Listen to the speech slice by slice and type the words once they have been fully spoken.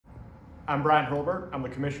I'm Bryan Hurlburt. I'm the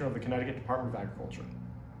Commissioner of the Connecticut Department of Agriculture.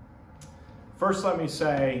 First, let me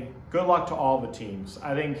say good luck to all the teams.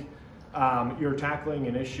 I think you're tackling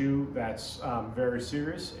an issue that's very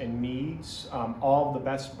serious and needs all of the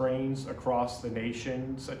best brains across the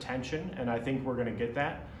nation's attention, and I think we're going to get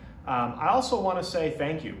that. I also want to say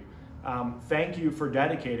thank you. Thank you for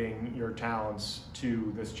dedicating your talents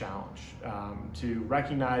to this challenge, to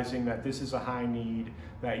recognizing that this is a high need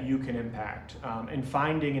that you can impact, and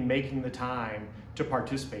finding and making the time to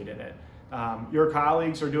participate in it. Your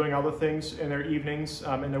colleagues are doing other things in their evenings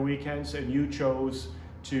and their weekends, and you chose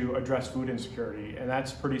to address food insecurity, and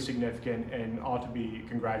that's pretty significant and ought to be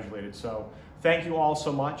congratulated. So thank you all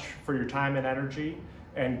so much for your time and energy,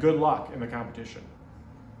 and good luck in the competition.